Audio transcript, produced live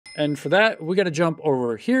And for that, we got to jump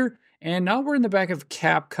over here. And now we're in the back of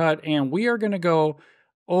CapCut, and we are going to go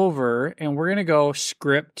over and we're going to go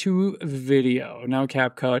script to video. Now,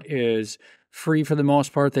 CapCut is free for the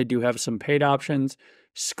most part. They do have some paid options.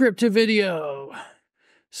 Script to video.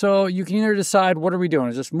 So you can either decide, what are we doing?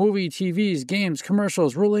 Is this movie, TVs, games,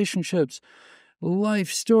 commercials, relationships,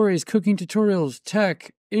 life stories, cooking tutorials,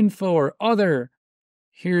 tech, info, or other?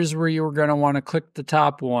 Here's where you're going to want to click the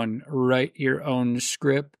top one, write your own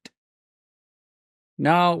script.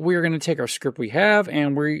 Now we're going to take our script we have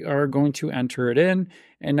and we are going to enter it in.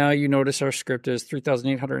 And now you notice our script is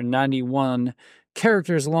 3,891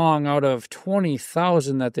 characters long out of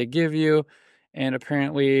 20,000 that they give you. And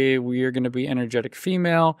apparently we are going to be energetic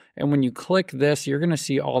female. And when you click this, you're going to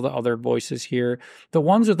see all the other voices here. The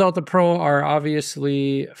ones without the pro are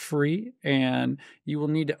obviously free and you will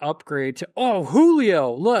need to upgrade to, oh,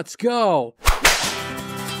 Julio, let's go.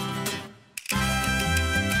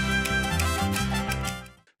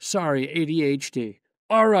 Sorry, ADHD.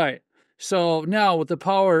 All right. So now with the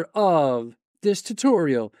power of this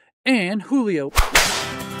tutorial and Julio,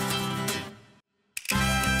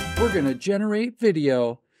 we're going to generate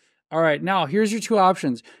video. All right, now here's your two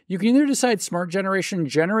options. You can either decide Smart Generation,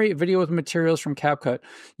 generate video with materials from CapCut.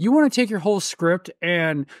 You want to take your whole script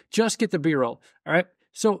and just get the B-roll. All right,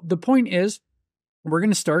 so the point is, we're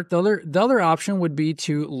going to start. The other option would be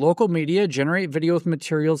to local media, generate video with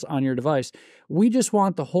materials on your device. We just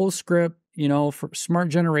want the whole script, you know, for Smart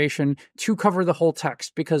Generation to cover the whole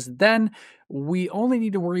text, because then we only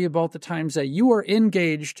need to worry about the times that you are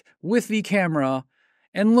engaged with the camera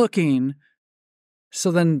and looking.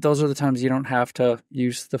 So then those are the times you don't have to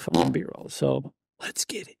use the fucking B-roll. So let's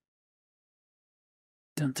get it.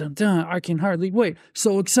 Dun, dun, dun. I can hardly wait.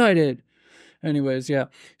 So excited. Anyways, yeah.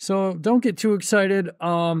 So don't get too excited.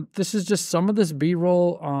 This is just some of this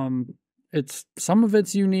B-roll. Some of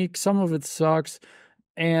it's unique, some of it sucks.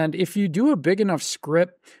 And if you do a big enough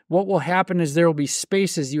script, what will happen is there will be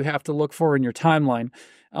spaces you have to look for in your timeline,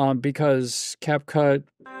 because CapCut.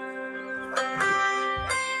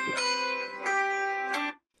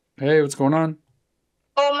 Hey, what's going on?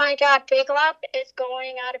 Oh my God, Big Lots is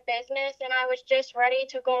going out of business, and I was just ready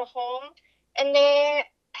to go home, and they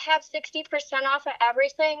have 60% off of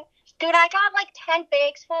everything. Dude, I got like 10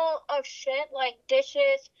 bags full of shit, like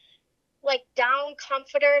dishes, like down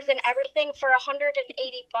comforters and everything for $180.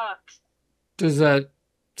 Does that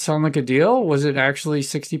sound like a deal? Was it actually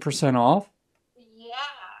 60% off? Yeah.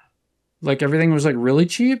 Like everything was like really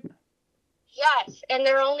cheap? Yes, and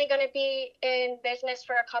they're only going to be in business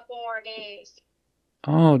for a couple more days.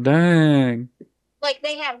 Oh, dang. Like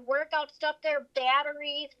they have workout stuff there,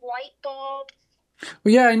 batteries, light bulbs.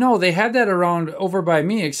 Well, yeah, I know. They had that around over by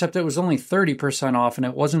me, except it was only 30% off and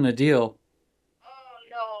it wasn't a deal. Oh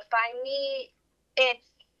no, by me, it's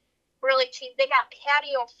really cheap. They got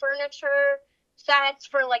patio furniture sets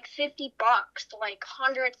for like $50, like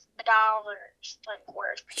hundreds of dollars, like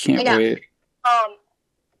worth. I can't wait.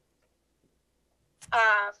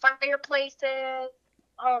 Fireplaces.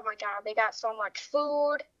 Oh my God, they got so much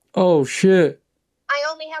food. Oh shit. I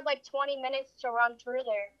only had like 20 minutes to run through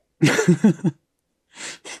there.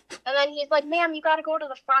 And then he's like, ma'am, you gotta go to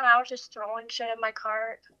the front. I was just throwing shit in my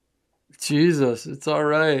cart. Jesus, it's all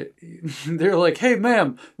right. They're like, hey,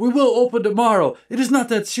 ma'am, we will open tomorrow. It is not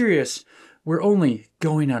that serious. We're only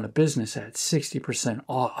going out of business at 60%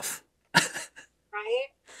 off. Right?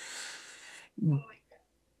 Oh my God.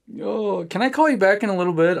 Oh, can I call you back in a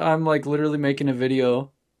little bit? I'm like literally making a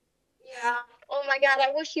video. Yeah. Oh my God,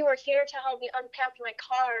 I wish you were here to help me unpack my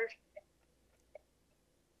car.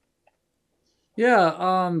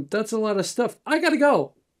 Yeah, that's a lot of stuff. I gotta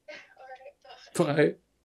go. All right, bye.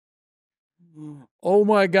 Oh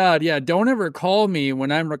my God, yeah, don't ever call me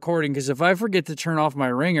when I'm recording, because if I forget to turn off my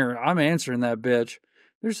ringer, I'm answering that bitch.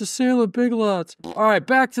 There's a sale at Big Lots. All right,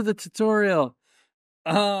 back to the tutorial.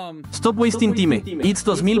 Stop wasting time. It's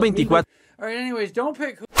 2024. All right, anyways, don't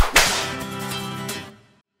pick who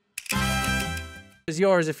is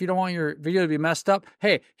yours if you don't want your video to be messed up.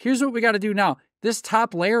 Hey, here's what we got to do now. This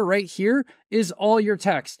top layer right here is all your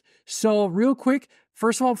text. So real quick,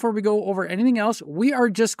 first of all, before we go over anything else, we are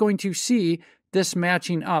just going to see this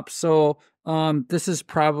matching up. So this is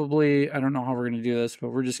probably, I don't know how we're going to do this, but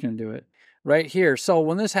we're just going to do it right here. So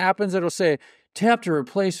when this happens, it'll say tap to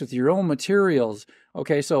replace with your own materials.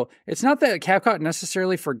 Okay, so it's not that CapCut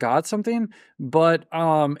necessarily forgot something, but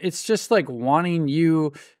it's just like wanting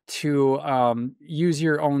you to use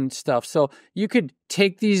your own stuff. So you could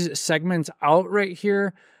take these segments out right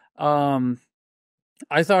here.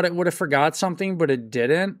 I thought it would have forgot something, but it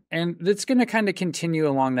didn't. And it's going to kind of continue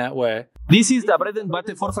along that way. This is the bread and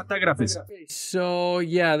butter for photographers. So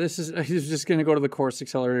yeah, this is just going to go to the course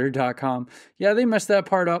accelerator.com. Yeah, they messed that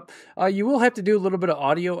part up. You will have to do a little bit of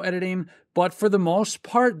audio editing, but for the most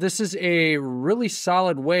part, this is a really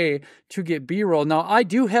solid way to get B-roll. Now, I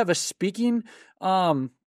do have a speaking,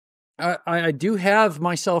 I do have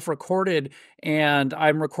myself recorded and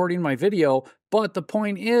I'm recording my video, but the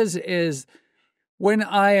point is when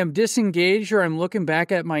I am disengaged or I'm looking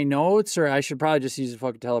back at my notes, or I should probably just use a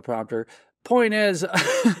fucking teleprompter. Point is,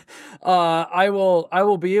 I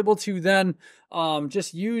will be able to then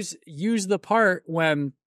just use the part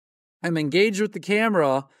when I'm engaged with the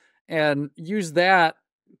camera and use that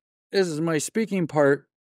as my speaking part.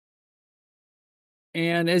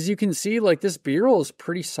 And as you can see, like this B-roll is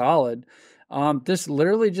pretty solid. This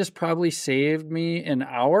literally just probably saved me an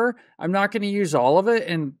hour. I'm not going to use all of it,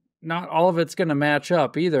 and not all of it's going to match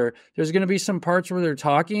up either. There's going to be some parts where they're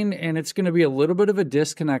talking and it's going to be a little bit of a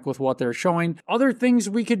disconnect with what they're showing. Other things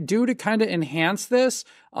we could do to kind of enhance this.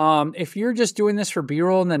 If you're just doing this for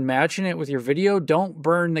B-roll and then matching it with your video, don't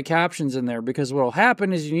burn the captions in there, because what will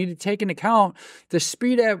happen is you need to take into account the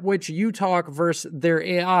speed at which you talk versus their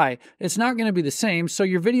AI. It's not going to be the same, so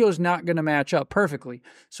your video is not going to match up perfectly.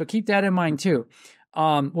 So keep that in mind too.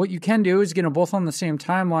 What you can do is get them both on the same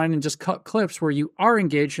timeline and just cut clips where you are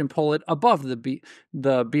engaged and pull it above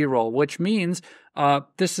the B-roll, which means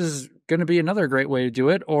this is going to be another great way to do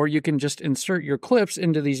it. Or you can just insert your clips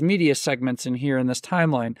into these media segments in here in this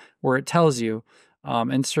timeline where it tells you,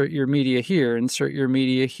 insert your media here, insert your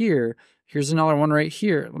media here. Here's another one right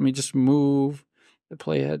here. Let me just move the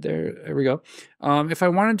playhead there. There we go. If I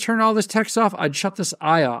wanted to turn all this text off, I'd shut this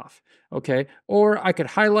eye off. Okay. Or I could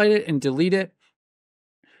highlight it and delete it.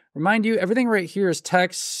 Remind you, everything right here is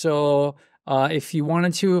text, so if you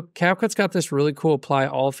wanted to, CapCut's got this really cool apply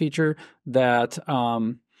all feature that,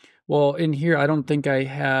 well, in here, I don't think I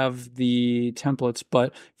have the templates,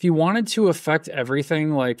 but if you wanted to affect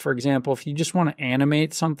everything, like, for example, if you just want to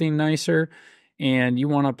animate something nicer and you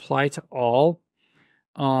want to apply to all,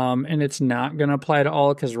 and it's not going to apply to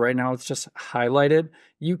all because right now it's just highlighted,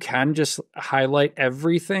 you can just highlight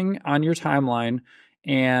everything on your timeline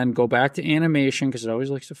and go back to animation, because it always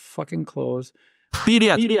likes to fucking close.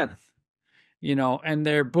 Period. You know, and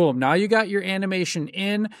there, boom. Now you got your animation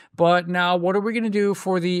in, but now what are we going to do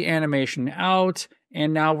for the animation out?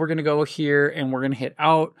 And now we're going to go here and we're going to hit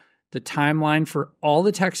out. The timeline for all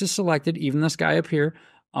the text is selected, even this guy up here.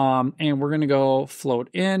 And we're going to go float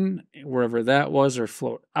in, wherever that was, or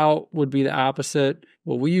float out would be the opposite.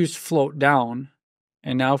 Well, we used float down.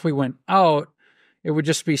 And now if we went out, it would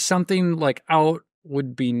just be something like out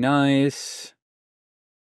would be nice.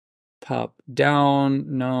 Pop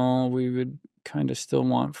down. No, we would kind of still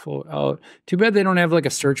want float out. Too bad they don't have like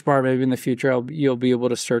a search bar. Maybe in the future you'll be able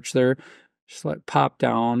to search there. Just like pop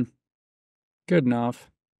down. Good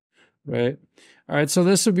enough. Right? All right, so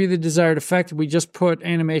this would be the desired effect. We just put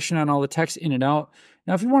animation on all the text in and out.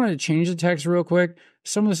 Now, if you wanted to change the text real quick,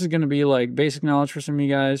 some of this is going to be like basic knowledge for some of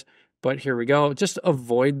you guys. But here we go. Just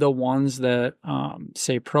avoid the ones that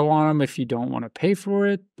say pro on them if you don't want to pay for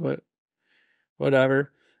it, but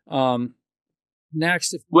whatever.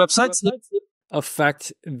 Next, Websites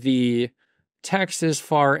affect the text as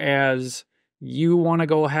far as you want to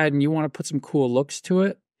go ahead and you want to put some cool looks to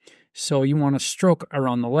it. So you want to stroke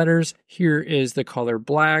around the letters. Here is the color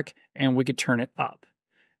black, and we could turn it up.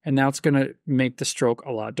 And now it's going to make the stroke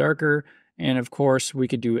a lot darker. And of course, we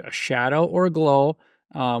could do a shadow or a glow.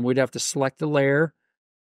 We'd have to select the layer.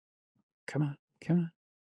 Come on.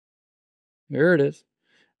 There it is.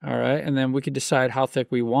 All right. And then we could decide how thick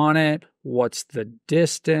we want it. What's the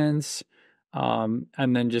distance? And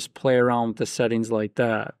then just play around with the settings like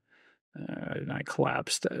that. And I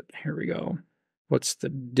collapsed it. Here we go. What's the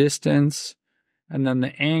distance? And then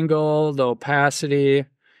the angle, the opacity,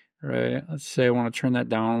 right? Let's say I want to turn that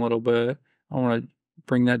down a little bit. I want to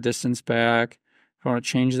bring that distance back. I want to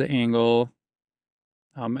change the angle.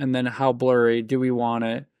 And then how blurry do we want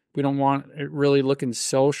it? We don't want it really looking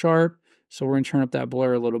so sharp, so we're going to turn up that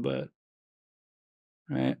blur a little bit.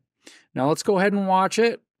 Right? Now let's go ahead and watch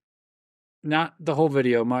it. Not the whole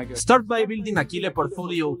video, my God. Start by building a killer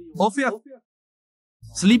portfolio of your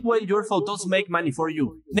sleep well, your photos make money for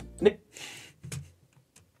you.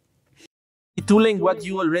 Tooling what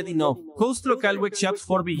you already know. Host local workshops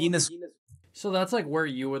for beginners. So that's like where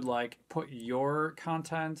you would like put your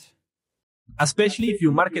content. Especially if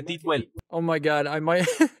you market it well. Oh my God, I might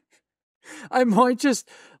I might just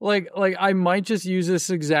I might just use this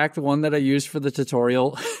exact one that I used for the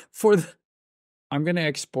tutorial I'm going to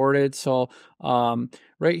export it. So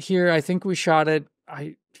right here, I think we shot it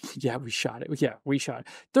we shot it. Yeah, we shot it.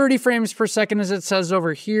 30 frames per second, as it says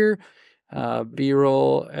over here.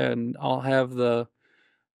 B-roll, and I'll have the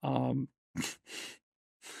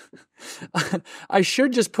I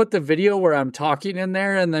should just put the video where I'm talking in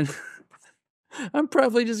there, and then I'm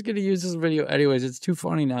probably just going to use this video anyways. It's too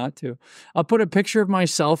funny not to. I'll put a picture of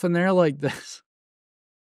myself in there like this.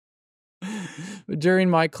 During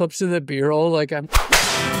my clips of the B-roll, like I'm...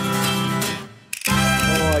 Oh,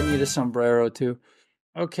 I need a sombrero too.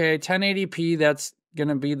 Okay, 1080p, that's going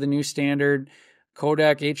to be the new standard.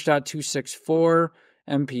 Codec H.264,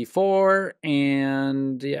 MP4,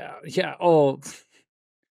 and yeah, oh...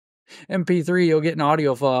 MP3, you'll get an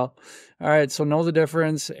audio file. All right, so know the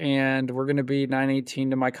difference, and we're going to be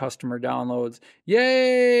 918 to my customer downloads.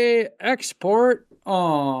 Yay! Export.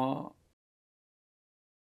 Aw.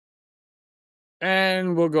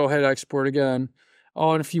 And we'll go ahead and export again.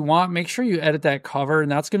 Oh, and if you want, make sure you edit that cover, and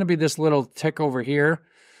that's going to be this little tick over here.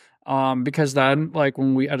 Because then, like,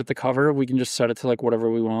 when we edit the cover, we can just set it to, like, whatever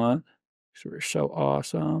we want. So we're so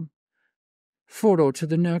awesome. Photo to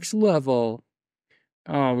the next level.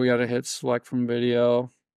 Oh, we got to hit select from video.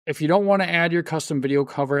 If you don't want to add your custom video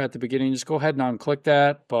cover at the beginning, just go ahead and unclick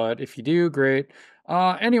that. But if you do, great.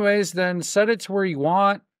 Anyways, then set it to where you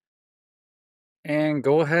want. And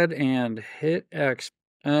go ahead and hit X.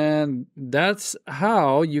 And that's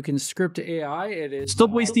how you can script AI. It is. Stop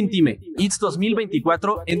wasting time. It's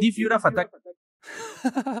 2024 and if you're a fatal...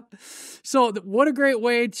 So what a great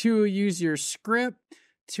way to use your script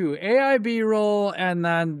to AI B-roll, and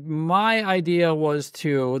then my idea was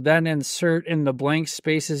to then insert in the blank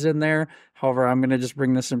spaces in there. However, I'm going to just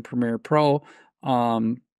bring this in Premiere Pro,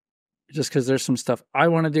 just because there's some stuff I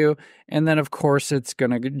want to do. And then, of course, it's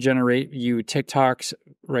going to generate you TikToks,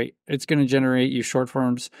 right? It's going to generate you short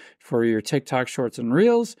forms for your TikTok shorts and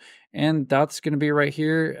reels, and that's going to be right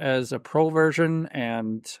here as a pro version.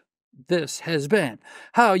 And this has been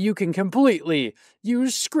how you can completely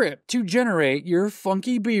use script to generate your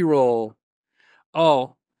funky B-roll.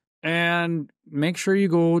 Oh, and make sure you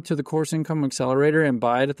go to the Course Income Accelerator and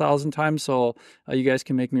buy it 1,000 times so you guys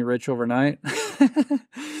can make me rich overnight.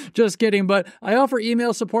 Just kidding, but I offer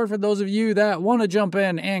email support for those of you that want to jump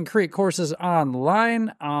in and create courses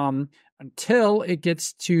online until it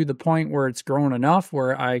gets to the point where it's grown enough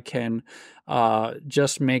where I can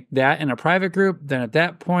just make that in a private group. Then at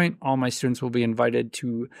that point, all my students will be invited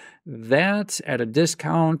to that at a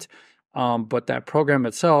discount. But that program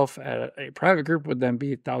itself at a private group would then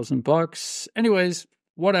be $1,000. Anyways,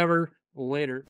 whatever. Later.